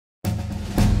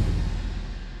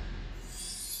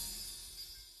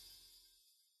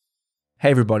Hey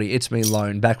everybody, it's me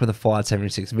Lone, back with a Fallout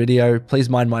 76 video. Please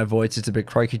mind my voice, it's a bit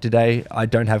croaky today. I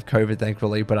don't have COVID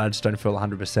thankfully, but I just don't feel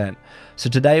 100%. So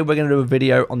today we're going to do a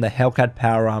video on the Hellcat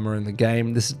Power Armor in the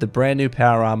game. This is the brand new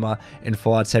Power Armor in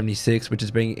Fallout 76, which is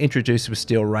being introduced with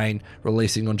Steel Rain,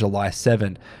 releasing on July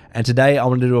 7. And today I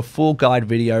want to do a full guide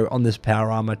video on this Power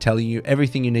Armor, telling you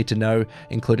everything you need to know,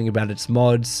 including about its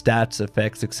mods, stats,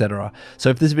 effects, etc. So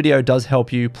if this video does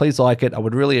help you, please like it, I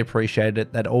would really appreciate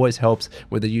it. That always helps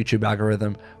with the YouTube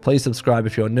algorithm. Please subscribe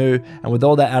if you're new, and with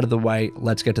all that out of the way,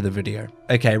 let's get to the video.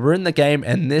 Okay, we're in the game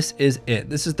and this is it.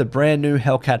 This is the brand new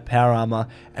Hellcat Power Armor,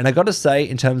 and I gotta say,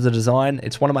 in terms of design,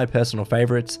 it's one of my personal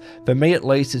favorites. For me at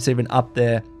least, it's even up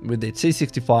there with the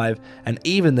T65 and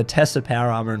even the Tesla Power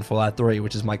Armor in Fallout 3,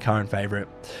 which is my current favorite.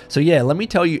 So yeah, let me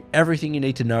tell you everything you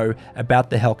need to know about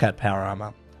the Hellcat Power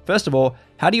Armor. First of all,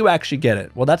 how do you actually get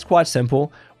it? Well, that's quite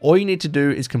simple. All you need to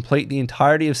do is complete the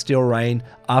entirety of Steel Rain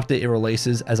after it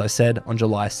releases, as I said, on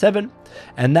July 7,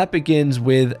 and that begins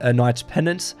with a Knight's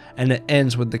Penance and it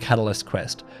ends with the Catalyst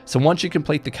quest. So once you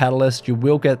complete the Catalyst, you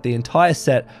will get the entire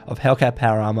set of Hellcat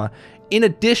Power Armor, in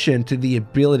addition to the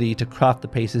ability to craft the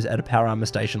pieces at a Power Armor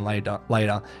station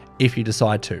later if you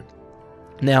decide to.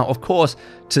 Now, of course,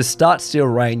 to start Steel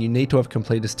Rain, you need to have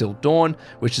completed Steel Dawn,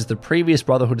 which is the previous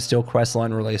Brotherhood of Steel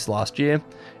questline released last year.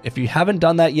 If you haven't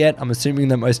done that yet, I'm assuming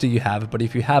that most of you have, but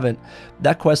if you haven't,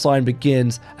 that questline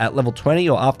begins at level 20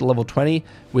 or after level 20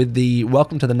 with the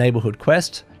Welcome to the Neighborhood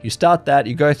quest. You start that,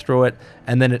 you go through it,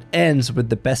 and then it ends with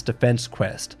the Best Defense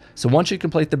quest. So once you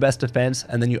complete the Best Defense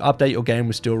and then you update your game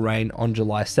with Steel Rain on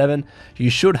July 7,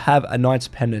 you should have a Knight's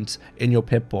Penance in your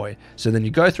Pip-Boy. So then you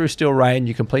go through Steel Rain,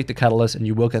 you complete the Catalyst, and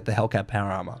you will get the Hellcat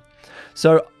Power Armor.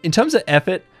 So in terms of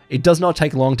effort, it does not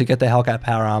take long to get the Hellcat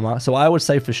Power Armor, so I would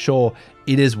say for sure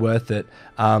it is worth it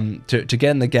to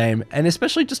get in the game, and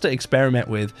especially just to experiment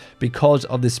with, because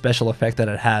of this special effect that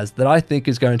it has that I think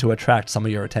is going to attract some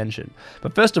of your attention.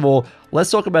 But first of all,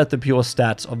 let's talk about the pure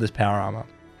stats of this Power Armor.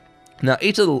 Now,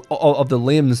 each of the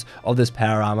limbs of this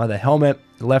Power Armor, the helmet,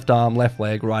 left arm, left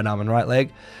leg, right arm, and right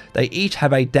leg, they each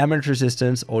have a damage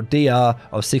resistance, or DR,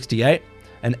 of 68,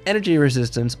 an energy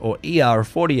resistance, or ER, of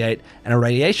 48, and a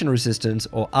radiation resistance,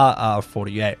 or RR, of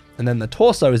 48. And then the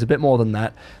torso is a bit more than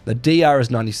that. The DR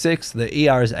is 96, the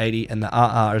ER is 80, and the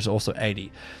RR is also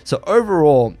 80. So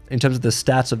overall, in terms of the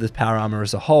stats of this Power Armor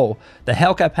as a whole, the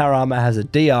Hellcat Power Armor has a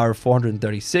DR of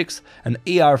 436, an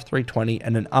ER of 320,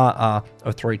 and an RR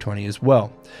of 320 as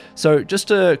well. So just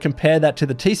to compare that to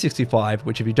the T65,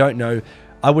 which if you don't know,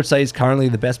 I would say is currently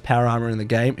the best Power Armor in the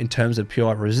game in terms of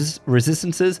pure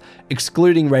resistances,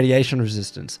 excluding radiation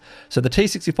resistance. So the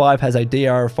T65 has a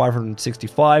DR of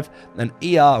 565, an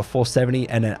ER of 470,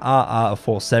 and an RR of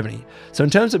 470. So in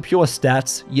terms of pure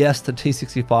stats, yes, the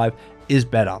T65 is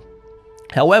better.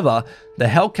 However, the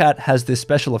Hellcat has this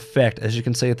special effect, as you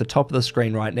can see at the top of the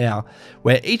screen right now,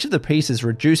 where each of the pieces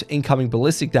reduce incoming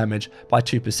ballistic damage by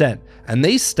 2%. And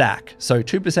these stack, so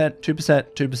 2%, 2%, 2%,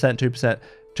 2%,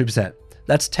 2%.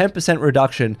 That's 10%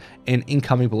 reduction in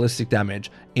incoming ballistic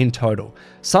damage in total.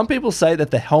 Some people say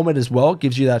that the helmet as well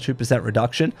gives you that 2%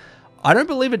 reduction. I don't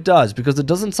believe it does, because it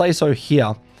doesn't say so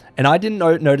here. And I didn't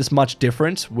notice much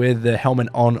difference with the helmet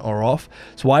on or off.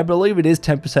 So I believe it is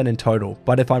 10% in total.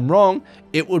 But if I'm wrong,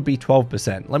 it would be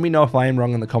 12%. Let me know if I am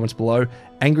wrong in the comments below.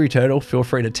 Angry Turtle, feel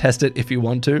free to test it if you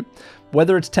want to.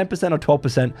 Whether it's 10% or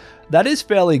 12%, that is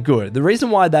fairly good. The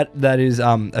reason why that is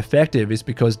effective is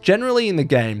because generally in the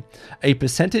game, a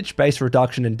percentage-based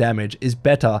reduction in damage is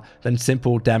better than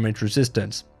simple damage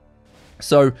resistance.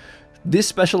 So this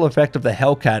special effect of the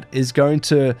Hellcat is going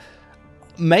to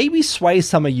maybe sway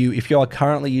some of you if you are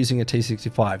currently using a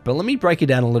T65, but let me break it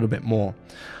down a little bit more.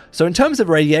 So in terms of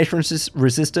radiation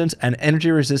resistance and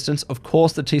energy resistance, of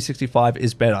course the T65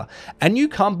 is better. And you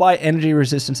come by energy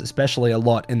resistance especially a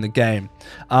lot in the game.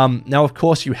 Now of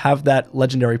course you have that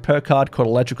legendary perk card called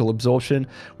Electrical Absorption,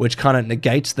 which kind of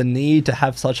negates the need to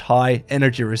have such high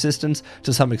energy resistance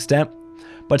to some extent.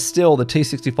 But still the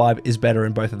T65 is better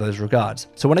in both of those regards.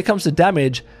 So when it comes to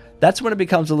damage, that's when it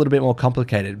becomes a little bit more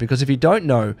complicated, because if you don't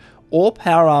know, all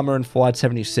Power Armor in Fallout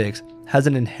 76 has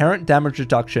an inherent damage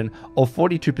reduction of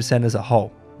 42% as a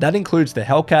whole. That includes the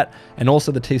Hellcat and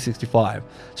also the T65.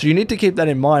 So you need to keep that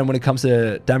in mind when it comes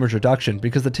to damage reduction,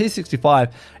 because the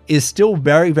T65 is still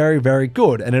very, very, very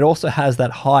good, and it also has that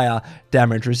higher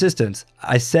damage resistance.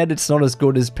 I said it's not as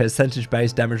good as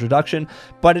percentage-based damage reduction,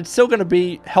 but it's still going to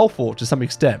be helpful to some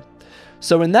extent.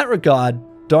 So in that regard,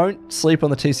 don't sleep on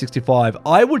the T65.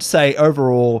 I would say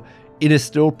overall, it is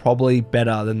still probably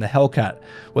better than the Hellcat,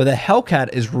 where the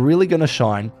Hellcat is really going to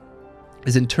shine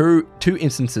is in two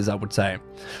instances, I would say.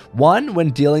 One,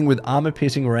 when dealing with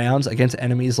armor-piercing rounds against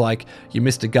enemies like your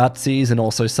Mr. Gutsies and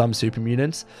also some super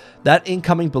mutants. That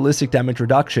incoming ballistic damage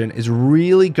reduction is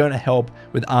really going to help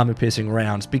with armor-piercing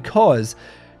rounds, because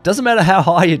it doesn't matter how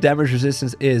high your damage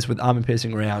resistance is with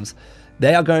armor-piercing rounds,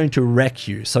 they are going to wreck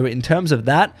you. So in terms of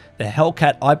that, the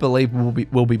Hellcat, I believe,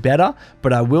 will be better,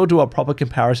 but I will do a proper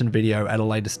comparison video at a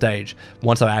later stage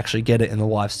once I actually get it in the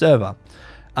live server.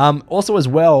 Also as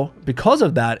well, because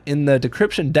of that, in the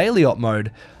Decryption Daily Op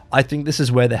mode, I think this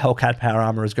is where the Hellcat Power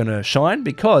Armor is going to shine,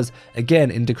 because, again,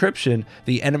 in Decryption,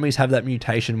 the enemies have that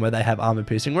mutation where they have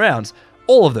armor-piercing rounds.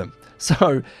 All of them.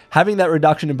 So having that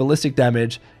reduction in ballistic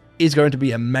damage is going to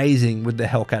be amazing with the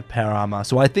Hellcat Power Armor.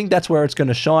 So I think that's where it's going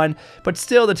to shine, but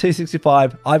still the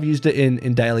T65, I've used it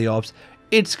in Daily Ops.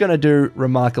 It's going to do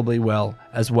remarkably well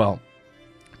as well.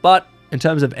 But in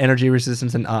terms of energy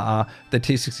resistance and the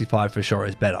T65 for sure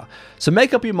is better. So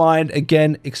make up your mind,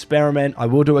 again, experiment. I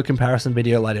will do a comparison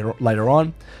video later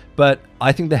on, but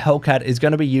I think the Hellcat is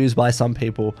going to be used by some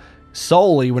people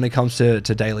solely when it comes to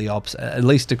daily ops, at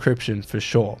least decryption for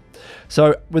sure.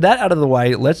 So with that out of the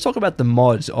way, let's talk about the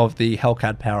mods of the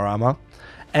Hellcat Power Armor.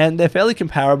 And they're fairly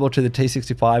comparable to the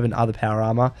T65 and other Power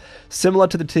Armor. Similar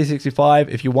to the T65,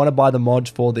 if you want to buy the mods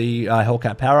for the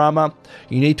Hellcat Power Armor,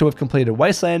 you need to have completed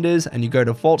Wastelanders, and you go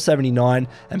to Vault 79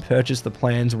 and purchase the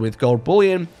plans with gold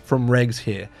bullion from regs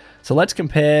here. So let's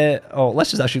compare,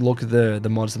 let's just actually look at the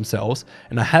mods themselves,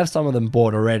 and I have some of them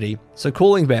bought already. So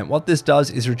Cooling Vent, what this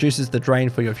does is reduces the drain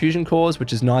for your fusion cores,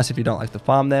 which is nice if you don't like to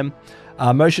farm them.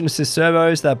 Motion assist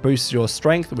servos, that boosts your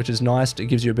strength, which is nice. It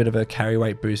gives you a bit of a carry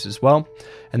weight boost as well.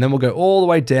 And then we'll go all the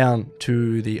way down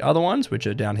to the other ones, which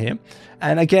are down here.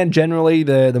 And again, generally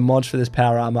the mods for this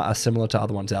Power Armor are similar to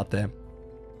other ones out there.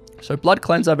 So Blood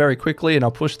Cleanser, very quickly, and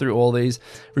I'll push through all these,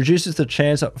 reduces the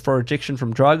chance for addiction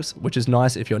from drugs, which is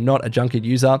nice if you're not a junket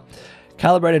user.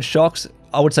 Calibrated Shocks,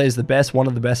 I would say, is the best, one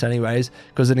of the best anyways,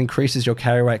 because it increases your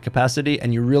carry weight capacity,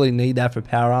 and you really need that for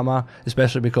Power Armor,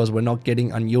 especially because we're not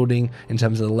getting unyielding in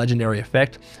terms of the legendary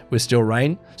effect with Steel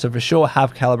Rain. So for sure,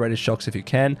 have Calibrated Shocks if you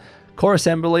can. Core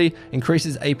Assembly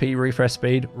increases AP refresh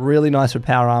speed, really nice for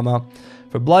Power Armor.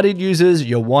 For Bloodied users,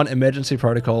 you'll want Emergency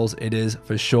Protocols. It is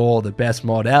for sure the best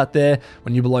mod out there.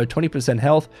 When you're below 20%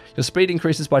 health, your speed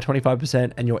increases by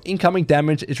 25% and your incoming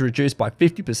damage is reduced by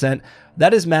 50%.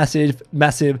 That is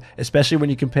massive, especially when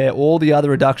you compare all the other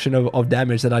reduction of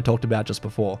damage that I talked about just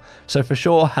before. So for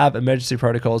sure, have Emergency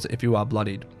Protocols if you are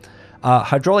bloodied.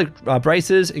 Hydraulic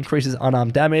Braces increases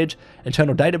unarmed damage.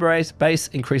 Internal Database base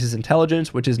increases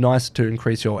intelligence, which is nice to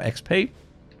increase your XP.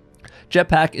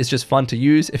 Jetpack is just fun to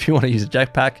use if you want to use a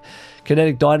jetpack.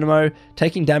 Kinetic Dynamo,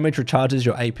 taking damage recharges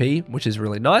your AP, which is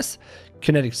really nice.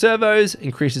 Kinetic Servos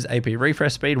increases AP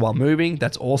refresh speed while moving.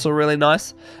 That's also really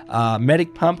nice.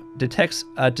 Medic Pump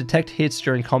detect hits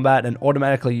during combat and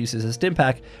automatically uses a stim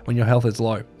pack when your health is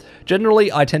low.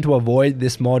 Generally, I tend to avoid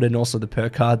this mod and also the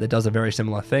perk card that does a very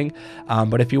similar thing.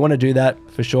 But if you want to do that,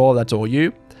 for sure, that's all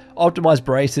you. Optimized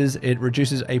Braces, it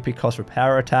reduces AP cost for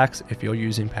power attacks if you're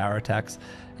using power attacks.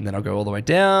 And then I'll go all the way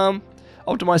down.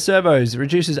 Optimized Servos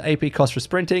reduces AP cost for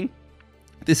sprinting.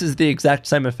 This is the exact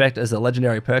same effect as the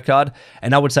legendary perk card,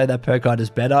 and I would say that perk card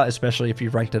is better, especially if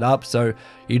you've ranked it up, so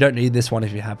you don't need this one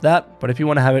if you have that, but if you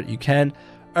want to have it, you can.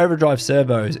 Overdrive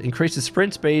Servos increases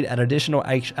sprint speed at additional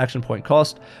action point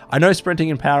cost. I know sprinting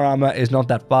in Power Armor is not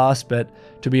that fast, but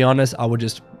to be honest, I would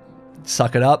just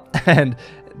suck it up, and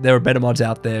there are better mods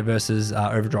out there versus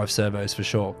Overdrive Servos for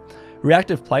sure.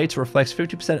 Reactive Plates reflects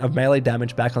 50% of melee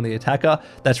damage back on the attacker.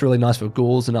 That's really nice for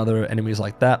ghouls and other enemies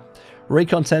like that.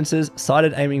 Recon Sensors,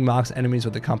 sighted aiming marks enemies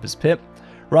with a compass pip.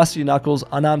 Rusty Knuckles,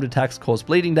 unarmed attacks cause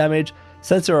bleeding damage.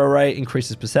 Sensor Array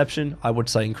increases perception. I would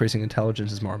say increasing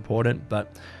intelligence is more important,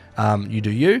 but you do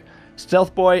you.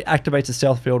 Stealth Boy activates a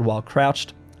stealth field while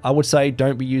crouched. I would say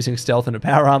don't be using stealth in a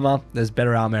Power Armor. There's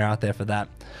better armor out there for that.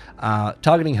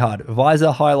 Targeting HUD.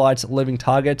 Visor highlights living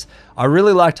targets. I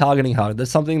really like targeting HUD.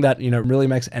 That's something that, really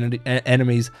makes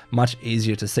enemies much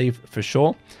easier to see for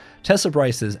sure. Tesla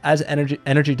Braces adds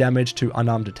energy damage to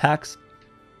unarmed attacks.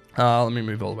 Let me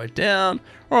move all the way down.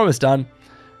 We're almost done.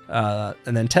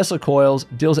 And then Tesla Coils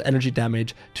deals energy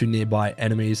damage to nearby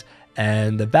enemies.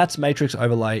 And the VATS Matrix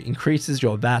Overlay increases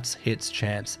your VATS hits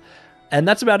chance. And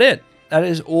that's about it. That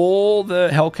is all the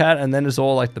Hellcat, and then there's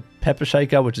all like the Pepper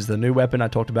Shaker, which is the new weapon I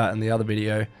talked about in the other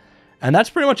video. And that's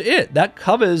pretty much it. That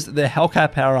covers the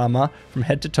Hellcat Power Armor from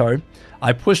head to toe.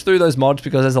 I pushed through those mods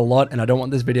because there's a lot and I don't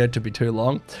want this video to be too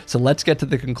long. So let's get to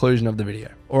the conclusion of the video.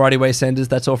 Alrighty, Wastelanders,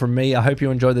 that's all from me. I hope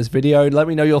you enjoyed this video. Let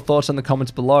me know your thoughts in the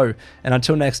comments below. And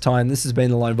until next time, this has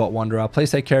been the Lone Bot Wanderer.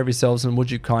 Please take care of yourselves and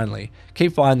would you kindly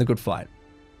keep fighting the good fight.